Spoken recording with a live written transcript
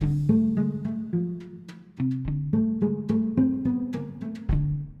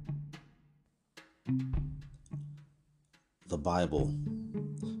Bible,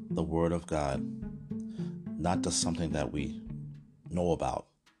 the Word of God, not just something that we know about,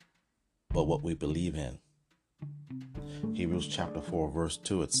 but what we believe in. Hebrews chapter 4, verse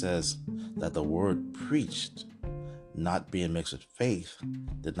 2, it says that the word preached, not being mixed with faith,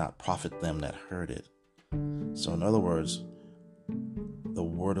 did not profit them that heard it. So in other words, the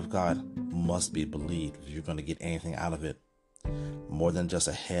Word of God must be believed if you're going to get anything out of it. More than just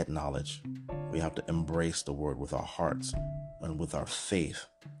a head knowledge, we have to embrace the Word with our hearts and with our faith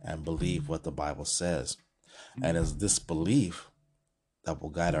and believe what the Bible says. And it's this belief that will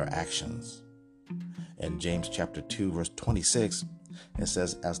guide our actions. In James chapter 2, verse 26, it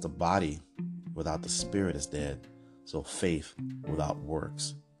says, as the body without the spirit is dead, so faith without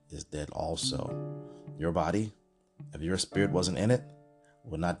works is dead also. Your body, if your spirit wasn't in it,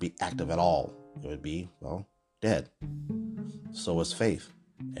 would not be active at all. It would be, dead. So is faith.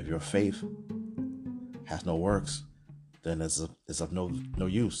 If your faith has no works, then it's of no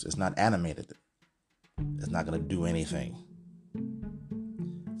use. It's not animated. It's not going to do anything.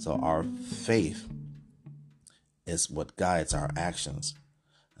 So our faith is what guides our actions.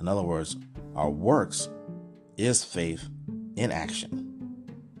 In other words, our works is faith in action.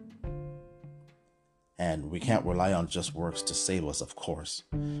 And we can't rely on just works to save us, of course,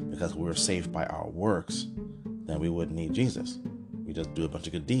 because if we were saved by our works, then we wouldn't need Jesus. We just do a bunch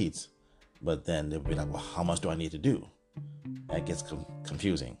of good deeds. But then they'll be like, well, how much do I need to do? That gets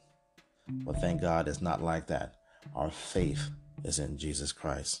confusing. But thank God it's not like that. Our faith is in Jesus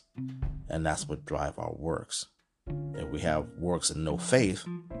Christ. And that's what drives our works. If we have works and no faith,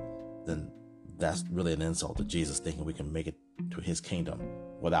 then that's really an insult to Jesus, thinking we can make it to his kingdom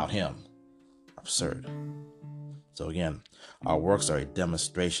without him. Absurd. So again, our works are a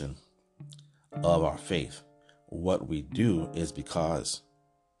demonstration of our faith. What we do is because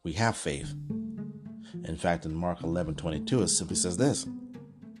we have faith. In fact, in Mark 11:22, it simply says this: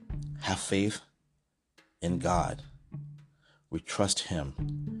 have faith in God. We trust him.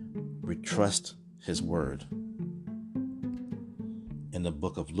 We trust his word. In the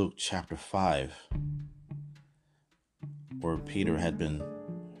book of Luke chapter 5, where Peter had been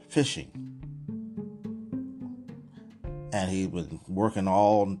fishing, and he was working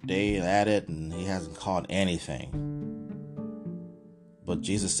all day at it, and he hasn't caught anything. But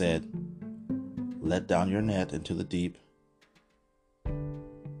Jesus said, let down your net into the deep.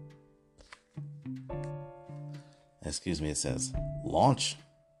 It says, launch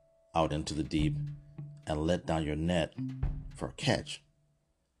out into the deep and let down your net for a catch.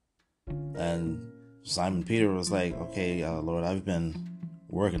 And Simon Peter was like, okay, Lord, I've been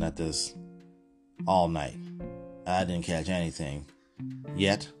working at this all night. I didn't catch anything.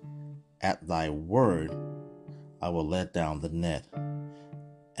 Yet, at thy word, I will let down the net.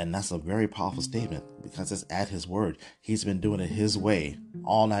 And that's a very powerful statement, because it's at his word. He's been doing it his way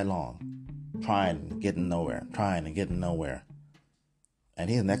all night long, trying and getting nowhere. And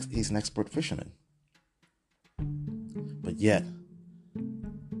he's an expert fisherman. But yet,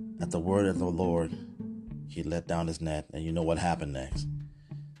 at the word of the Lord, he let down his net. And you know what happened next?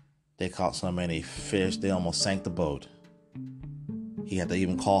 They caught so many fish, they almost sank the boat. He had to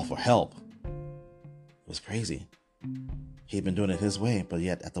even call for help. It was crazy. He'd been doing it his way, but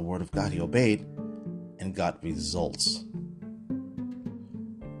yet at the word of God, he obeyed and got results.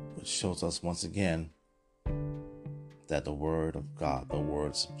 Which shows us once again that the word of God, the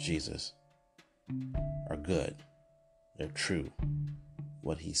words of Jesus, are good. They're true.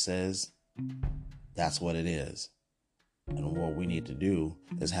 What he says, that's what it is. And what we need to do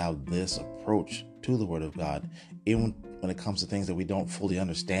is have this approach to the word of God, even when it comes to things that we don't fully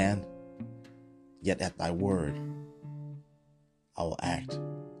understand. Yet at thy word, I will act.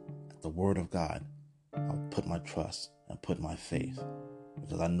 At the word of God, I'll put my trust and put my faith,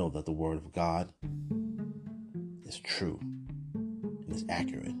 because I know that the word of God is true and is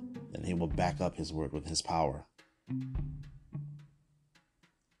accurate, and he will back up his word with his power.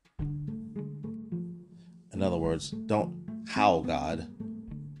 In other words, don't how God,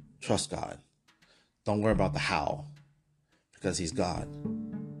 trust God. Don't worry about the how, because he's God.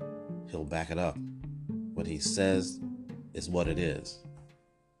 He'll back it up. What he says is what it is.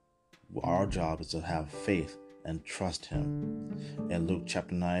 Our job is to have faith and trust him. In Luke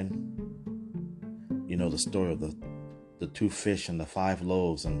chapter 9, you know the story of the 2 fish and the 5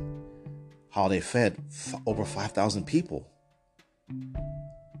 loaves, and how they fed over 5,000 people.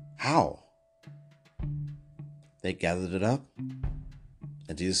 How? They gathered it up,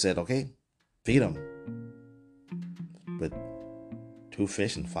 and Jesus said, okay, feed them. But 2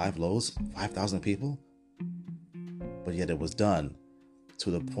 fish and 5 loaves, 5,000 people? But yet it was done to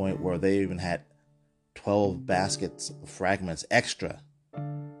the point where they even had 12 baskets of fragments extra.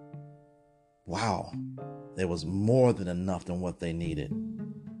 Wow, there was more than enough than what they needed.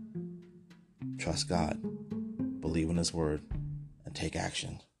 Trust God, believe in His word, and take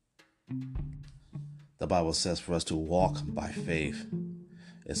action. The Bible says for us to walk by faith.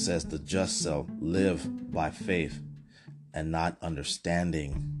 It says the just shall live by faith and not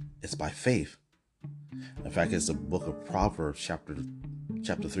understanding. It's by faith. In fact, it's the book of Proverbs, chapter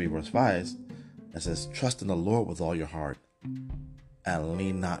 3, verse 5. It says, trust in the Lord with all your heart and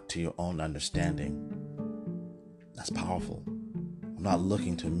lean not to your own understanding. That's powerful. I'm not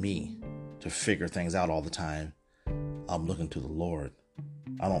looking to me to figure things out all the time. I'm looking to the Lord.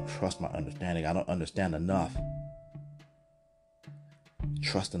 I don't trust my understanding. I don't understand enough.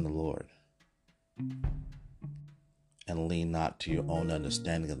 Trust in the Lord and lean not to your own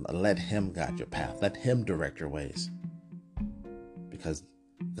understanding. Let Him guide your path. Let Him direct your ways, because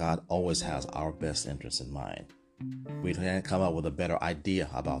God always has our best interests in mind. We can't come up with a better idea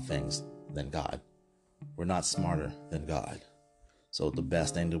about things than God. We're not smarter than God. So the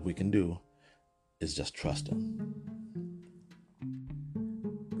best thing that we can do is just trust Him.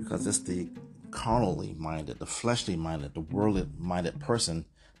 Because it's the carnally minded, the fleshly minded, the worldly minded person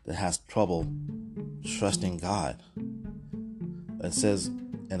that has trouble trusting God. It says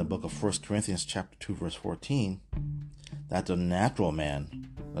in the book of 1 Corinthians chapter 2, verse 14, that the natural man,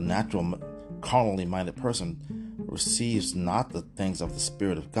 the natural carnally minded person, receives not the things of the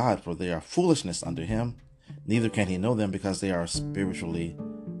Spirit of God, for they are foolishness unto him, neither can he know them, because they are spiritually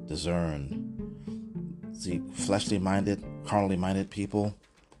discerned. See, fleshly minded, carnally minded people,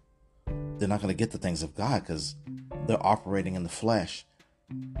 they're not going to get the things of God because they're operating in the flesh.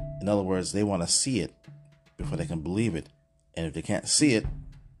 In other words, they want to see it before they can believe it. And if they can't see it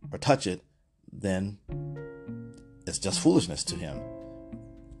or touch it, then it's just foolishness to him.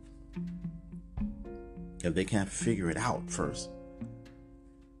 If they can't figure it out first,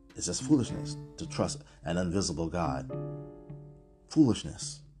 it's just foolishness to trust an invisible God.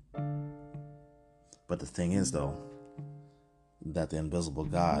 Foolishness. But the thing is, though, that the invisible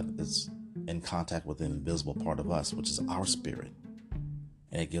God is in contact with the invisible part of us, which is our spirit.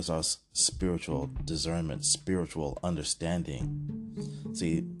 And it gives us spiritual discernment, spiritual understanding.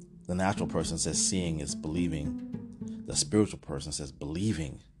 See, the natural person says seeing is believing. The spiritual person says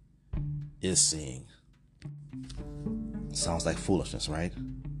believing is seeing. Sounds like foolishness, right?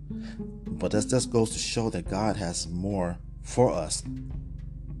 But that just goes to show that God has more for us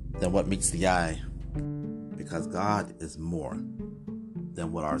than what meets the eye. Because God is more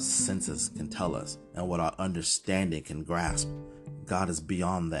than what our senses can tell us and what our understanding can grasp. God is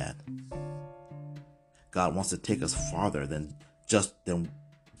beyond that. God wants to take us farther than just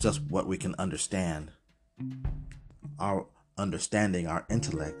what we can understand. Our understanding, our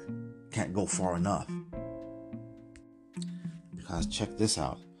intellect can't go far enough. Because check this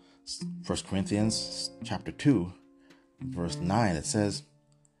out. 1 Corinthians chapter 2, verse 9, it says,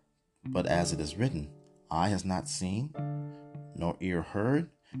 but as it is written, eye has not seen, nor ear heard,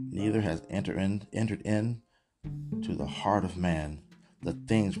 neither has entered in to the heart of man the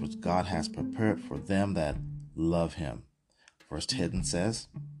things which God has prepared for them that love him. Verse 10 says,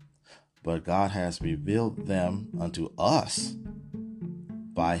 but God has revealed them unto us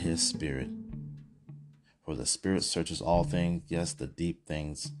by his Spirit. For the Spirit searches all things, yes, the deep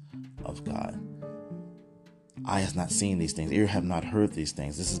things of God. Eye has not seen these things, ear have not heard these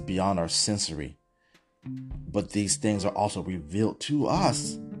things. This is beyond our sensory. But these things are also revealed to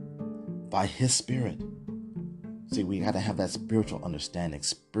us by his Spirit. See, we got to have that spiritual understanding,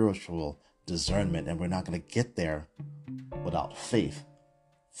 spiritual discernment, and we're not going to get there without faith.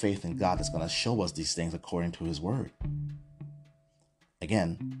 Faith in God is going to show us these things according to his word.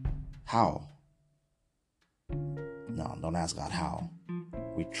 Again, how? No, don't ask God how.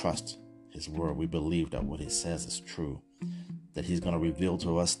 We trust his word. We believe that what he says is true. That he's going to reveal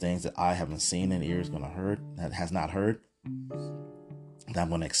to us things that eye haven't seen and ears going to heard, that has not heard. And I'm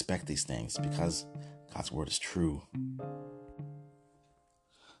going to expect these things because God's word is true.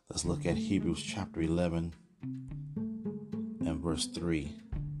 Let's look at Hebrews chapter 11 and verse 3.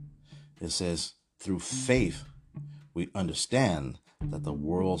 It says, through faith we understand that the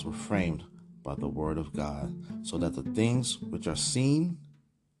worlds were framed by the word of God, so that the things which are seen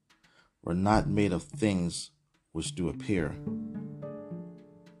were not made of things which do appear.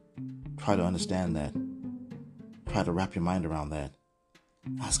 Try to understand that. Try to wrap your mind around that.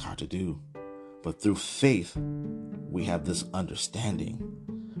 That's hard to do. But through faith, we have this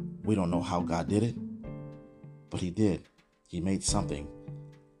understanding. We don't know how God did it, but he did. He made something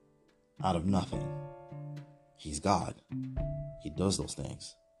out of nothing. He's God. He does those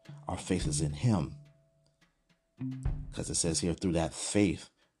things. Our faith is in him. Because it says here, through that faith,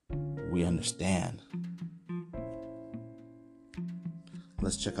 we understand.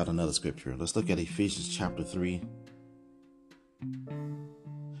 Let's check out another scripture. Let's look at Ephesians chapter 3.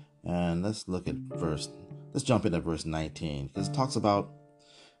 And let's jump in at verse 19. Because it talks about,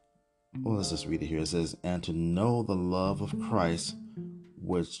 well, let's just read it here. It says, and to know the love of Christ,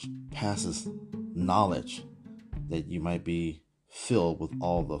 which passes knowledge, that you might be filled with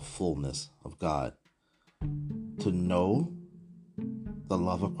all the fullness of God. To know the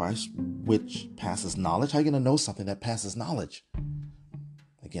love of Christ, which passes knowledge. How are you going to know something that passes knowledge?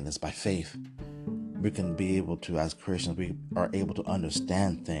 Again, it's by faith. We can be able to, as Christians, we are able to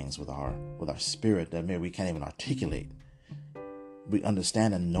understand things with our spirit that maybe we can't even articulate. We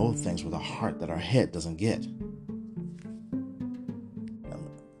understand and know things with our heart that our head doesn't get.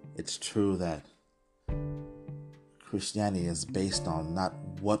 It's true that Christianity is based on not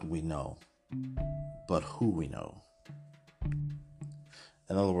what we know, but who we know.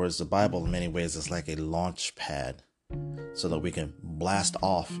 In other words, the Bible in many ways is like a launch pad so that we can blast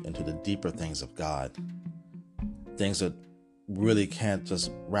off into the deeper things of God. Things that really can't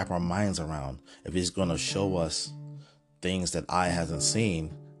just wrap our minds around. If He's going to show us things that eye hasn't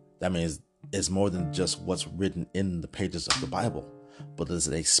seen, that means it's more than just what's written in the pages of the Bible, but it's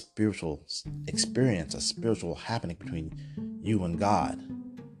a spiritual experience, a spiritual happening between you and God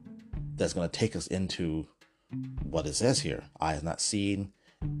that's going to take us into what it says here. Eye has not seen,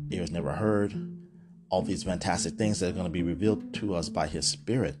 ears never heard, all these fantastic things that are going to be revealed to us by His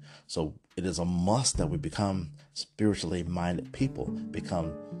Spirit. So it is a must that we become spiritually minded people,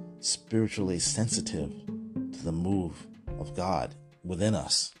 become spiritually sensitive to the move of God within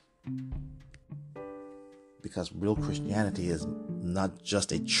us. Because real Christianity is not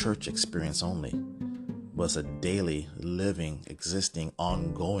just a church experience only, but it's a daily, living, existing,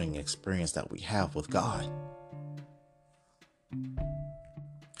 ongoing experience that we have with God.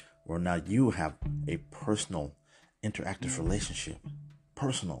 Where now you have a personal, interactive relationship.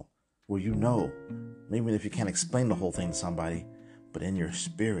 Personal, where you know, even if you can't explain the whole thing to somebody, but in your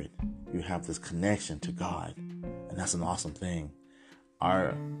spirit, you have this connection to God. And that's an awesome thing.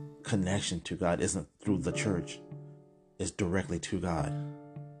 Our connection to God isn't through the church. It's directly to God.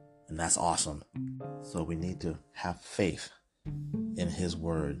 And that's awesome. So we need to have faith in His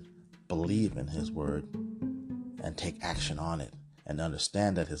word, believe in His word, and take action on it. And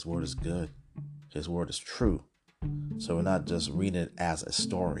understand that His word is good. His word is true. So we're not just reading it as a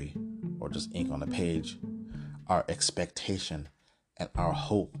story or just ink on a page. Our expectation and our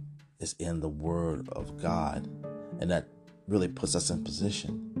hope is in the word of God. And that really puts us in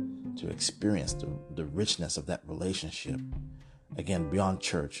position to experience the richness of that relationship. Again, beyond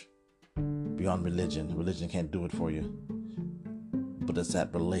church, beyond religion. Religion can't do it for you. But it's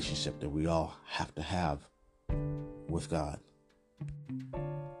that relationship that we all have to have with God.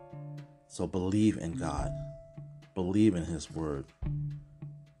 So believe in God. Believe in His word.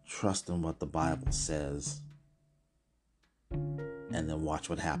 Trust in what the Bible says. And then watch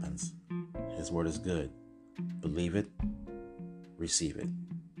what happens. His word is good. Believe it. Receive it.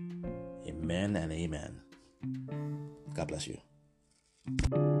 Amen and amen. God bless you.